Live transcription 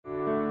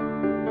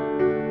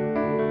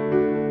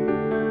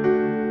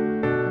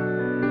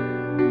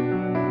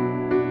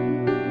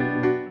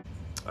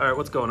Alright,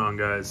 what's going on,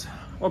 guys?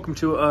 Welcome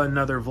to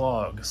another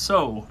vlog.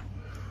 So,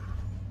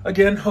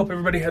 again, hope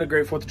everybody had a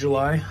great 4th of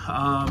July.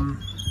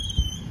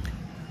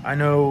 I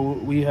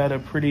know we had a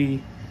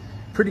pretty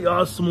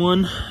awesome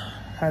one.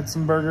 Had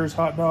some burgers,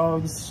 hot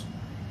dogs.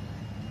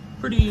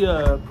 Pretty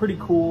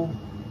cool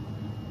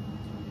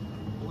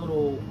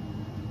little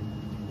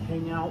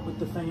hangout with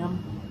the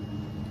fam.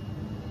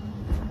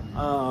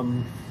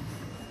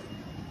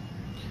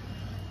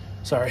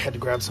 Sorry, I had to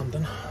grab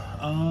something.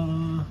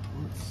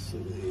 Let's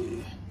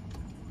see.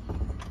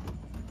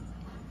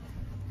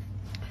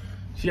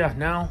 So yeah,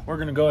 now we're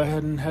gonna go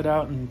ahead and head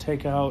out and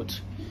take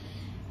out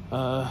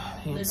the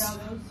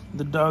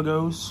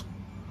doggos.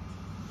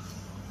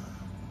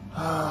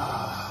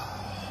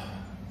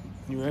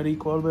 You ready,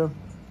 LiQWYD? Am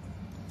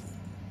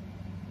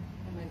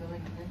I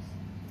going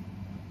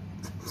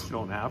next? You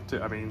don't have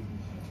to. I mean,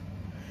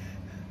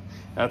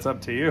 that's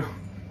up to you.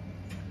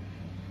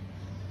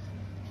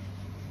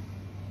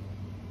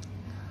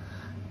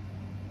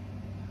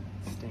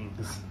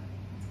 Stings.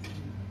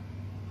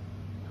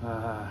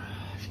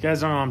 If you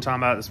guys don't know what I'm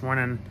talking about, this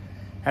morning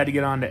had to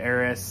get on to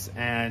Eris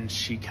and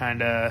she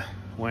kind of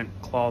went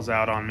claws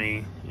out on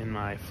me in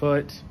my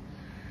foot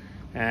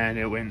and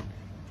it went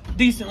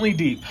decently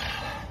deep.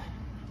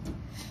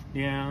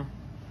 Yeah.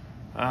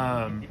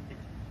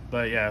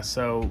 But yeah,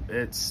 so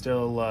it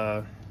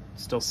still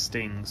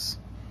stings.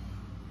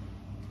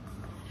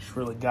 She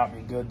really got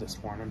me good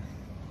this morning.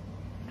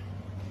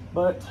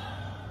 But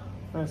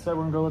like I said,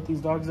 we're gonna go let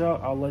these dogs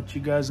out. I'll let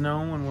you guys know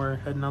when we're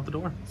heading out the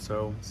door.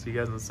 So see you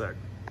guys in a sec.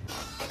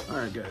 All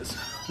right, guys,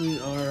 we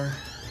are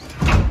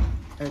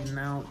heading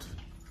out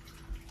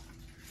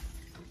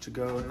to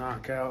go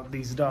knock out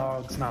these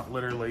dogs. Not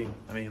literally,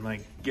 I mean,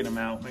 like, get them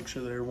out, make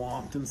sure they're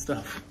walked and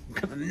stuff. I'm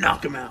gonna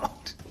knock them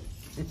out.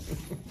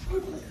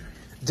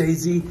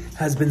 Daisy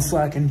has been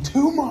slacking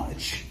too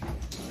much,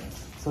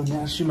 so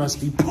now she must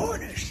be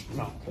punished.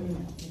 No.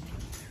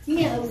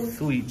 No.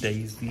 Sweet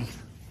Daisy.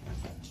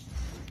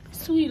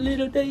 Sweet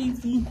little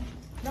Daisy.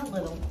 Not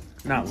little.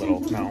 Not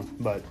little, no,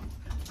 but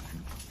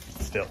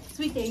still.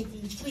 Sweet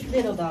Daisy. Sweet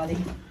little Dottie.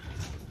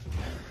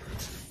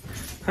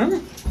 Huh?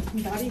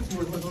 Dottie's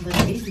more little than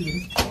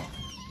Daisy.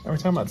 Are we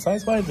talking about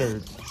size-wise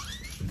or?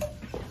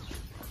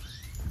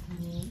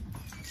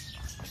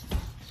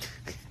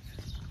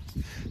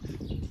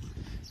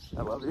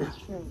 I love you.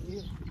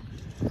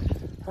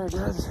 All right,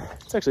 guys.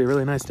 It's actually a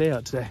really nice day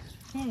out today.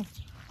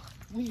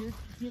 Weird.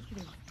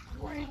 Yesterday.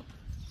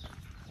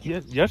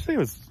 Yeah, yesterday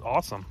was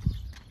awesome.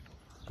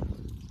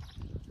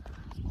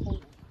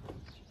 Cold.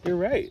 You're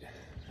right.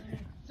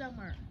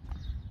 Summer.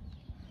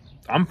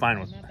 I'm fine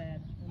with Not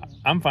bad.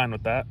 I'm fine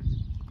with that.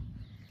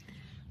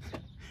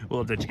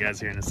 We'll update you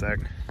guys here in a sec.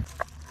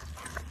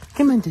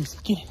 Come on, Daisy,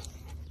 get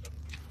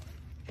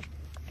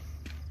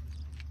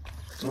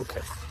in.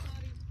 Okay.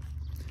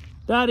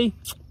 Daddy.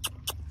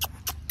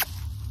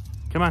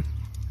 Come on.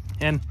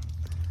 In.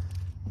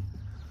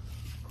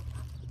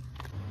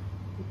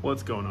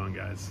 What's going on,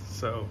 guys?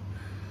 So,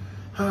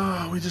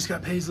 we just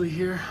got Paisley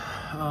here.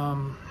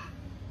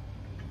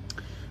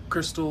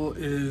 Crystal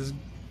is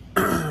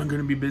going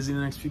to be busy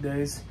the next few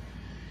days.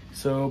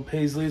 So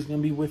Paisley is going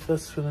to be with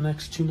us for the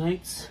next 2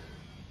 nights.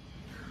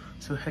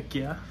 So heck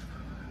yeah.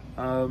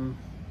 So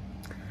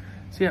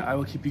yeah, I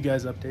will keep you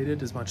guys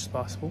updated as much as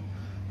possible.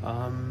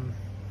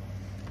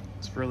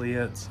 That's really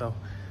it. So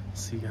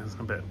see you guys in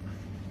a bit.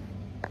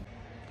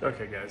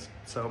 Okay guys,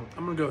 so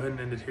I'm gonna go ahead and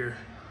end it here.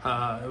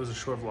 It was a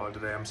short vlog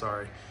today, I'm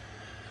sorry.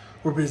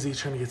 We're busy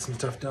trying to get some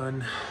stuff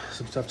done,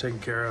 some stuff taken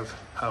care of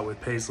with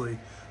Paisley.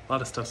 A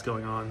lot of stuff's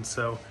going on,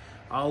 so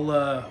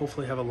I'll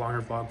hopefully have a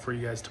longer vlog for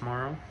you guys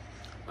tomorrow.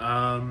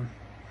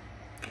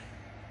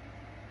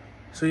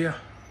 So yeah,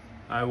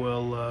 I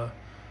will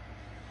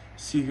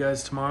see you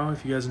guys tomorrow.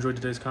 If you guys enjoyed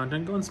today's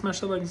content, go and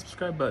smash that like and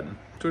subscribe button.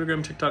 Twitter,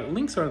 TikTok,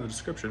 links are in the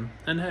description.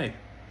 And hey,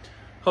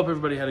 hope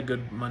everybody had a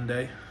good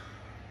Monday.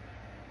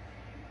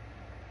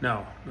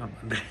 No, not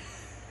Monday.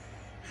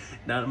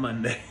 Not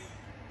Monday.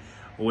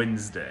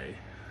 Wednesday,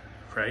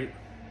 right?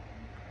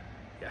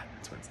 Yeah,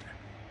 it's Wednesday.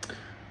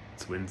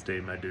 It's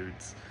Wednesday, my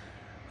dudes.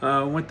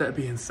 With that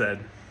being said,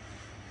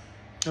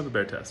 have a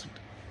bear-tastic day.